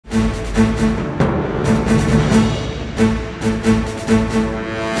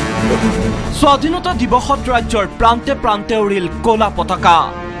স্বাধীনতা দিৱসত ৰাজ্যৰ প্ৰান্তে প্ৰান্তে উৰিল কলা পতাকা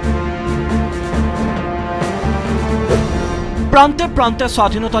প্ৰান্তে প্ৰান্তে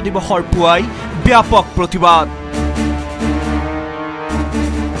স্বাধীনতা দিৱসৰ পুৱাই ব্যাপক প্ৰতিবাদ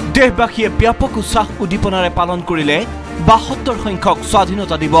দেশবাসীয়ে ব্যাপক উৎসাহ উদ্দীপনাৰে পালন কৰিলে ৭২ সংখ্যক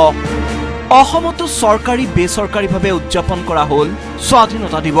স্বাধীনতা দিৱস অসমতো চৰকাৰী বেচৰকাৰীভাৱে উদযাপন কৰা হ'ল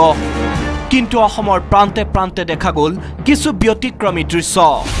স্বাধীনতা দিৱস কিন্তু অসমৰ প্ৰান্তে প্ৰান্তে দেখা গ'ল কিছু ব্যতিক্ৰমী দৃশ্য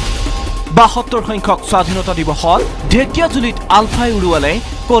 ৭২ সংখ্যক স্বাধীনতা দিৱসত ঢেকিয়াজুলিত আলফাই উৰুৱালে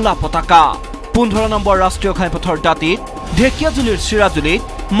কলা পতাকা ১৫ নম্বৰ ৰাষ্ট্ৰীয় ঘাইপথৰ দাঁতিত ঢেকিয়াজুলিৰ চিৰাজুলিত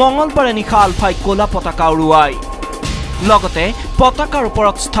মঙলবাৰে নিশা আলফাই কলা পতাকা উৰুৱায় লগতে পতাকাৰ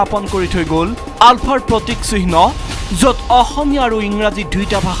ওপৰত স্থাপন কৰি থৈ গ'ল আলফাৰ প্ৰতীক চিহ্ন য'ত অসমীয়া আৰু ইংৰাজী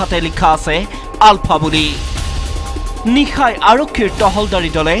দুইটা ভাষাতে লিখা আছে আলফা বুলি নিশাই আৰক্ষীৰ টহলদাৰী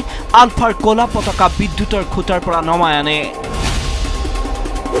দলে আলফাৰ কলা পতাকা বিদ্যুতৰ খুঁটাৰ পৰা নমাই আনে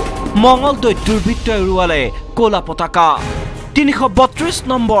মঙ্গলদৈত দুৰ্বৃত্তই উৰুৱালে কলা পতাকা ৩৩২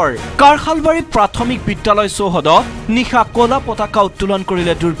 নম্বৰ কাৰখালবাৰী প্ৰাথমিক বিদ্যালয় চৌহদত নিশা কলা পতাকা উত্তোলন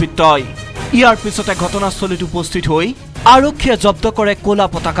কৰিলে দুৰ্বৃত্তই ইয়াৰ পিছতে ঘটনাস্থলীত উপস্থিত হৈ আৰক্ষীয়ে জব্দ কৰে কলা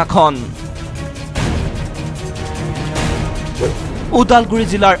পতাকাখন ওদালগুৰি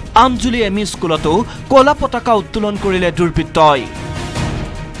জিলাৰ আমজুলি এমি স্কুলতো কলা পতাকা উত্তোলন কৰিলে দুৰ্বৃত্তই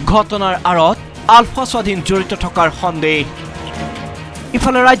ঘটনাৰ আঁৰত আলফা স্বাধীন জড়িত থকাৰ সন্দেহ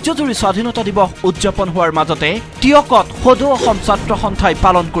ইফালে ৰাজ্যজুৰি স্বাধীনতা দিৱস উদযাপন হোৱাৰ মাজতে টিয়কত সদৌ অসম ছাত্ৰ সন্থাই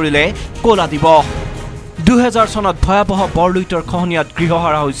পালন কৰিলে কলা দিৱস ২০০০ চনত ভয়াৱহ বৰলুইতৰ খহনীয়াত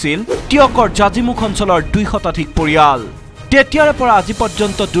গৃহহাৰা হৈছিল টিয়কৰ জাজিমুখ অঞ্চলৰ ২০০তধিক পৰিয়াল তেতিয়াৰে পৰা আজি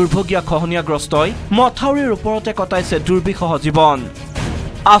পৰ্যন্ত দুৰ্ভগীয়া খহনীয়াগ্ৰস্তই মথাউৰিৰ ওপৰতে কটাইছে দুৰ্বিষহ জীৱন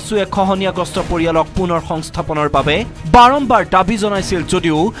আছুৱে খহনীয়াগ্ৰস্ত পৰিয়ালক পুনৰ সংস্থাপনৰ বাবে বাৰম্বাৰ দাবী জনাইছিল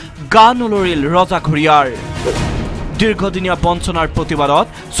যদিও গা নলৰিল ৰজা ঘৰিয়াৰ দীৰ্ঘদিনীয়া বঞ্চনাৰ প্ৰতিবাদত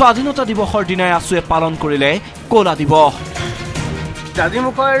স্বাধীনতা দিৱসৰ দিনাই আছুৱে পালন কৰিলে কলা দিৱস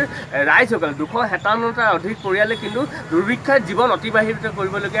জাজিমুখৰ ৰাইজসকল ২৫৭টা অধিক পৰিয়ালে কিন্তু দুৰ্ভিক্ষৰ জীৱন অতিবাহিত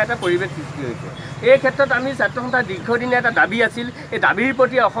কৰিবলগীয়া এটা পৰিৱেশ সৃষ্টি হৈছে এই ক্ষেত্ৰত আমি ছাত্ৰ সন্থাৰ দীৰ্ঘদিনীয়া এটা দাবী আছিল এই দাবীৰ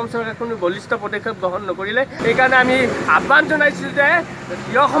প্ৰতি অসম চৰকাৰে কোনো বলিষ্ঠ পদক্ষেপ গ্ৰহণ নকৰিলে সেইকাৰণে আমি আহ্বান জনাইছিলোঁ যে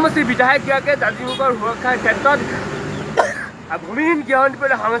প্ৰিয় সমষ্টিৰ বিধায়কগৰাকীয়ে জাজিমুখৰ সুৰক্ষাৰ ক্ষেত্ৰত ভূমিহীন গৃহহীন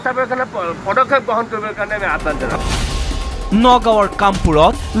সংস্থাপনৰ কাৰণে পদক্ষেপ গ্ৰহণ কৰিবৰ কাৰণে আমি আহ্বান জনাওঁ নগাঁৱৰ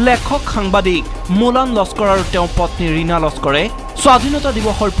কামপুৰত লেখক সাংবাদিক মোলান লস্কৰ আৰু তেওঁৰ পত্নী ৰীনা লস্কৰে স্বাধীনতা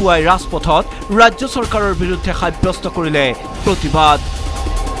দিৱসৰ পুৱাই ৰাজপথত ৰাজ্য চৰকাৰৰ বিৰুদ্ধে সাব্যস্ত কৰিলে প্ৰতিবাদ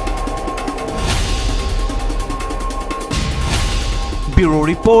bureau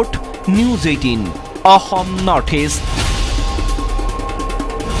report news ১৮ Assam north east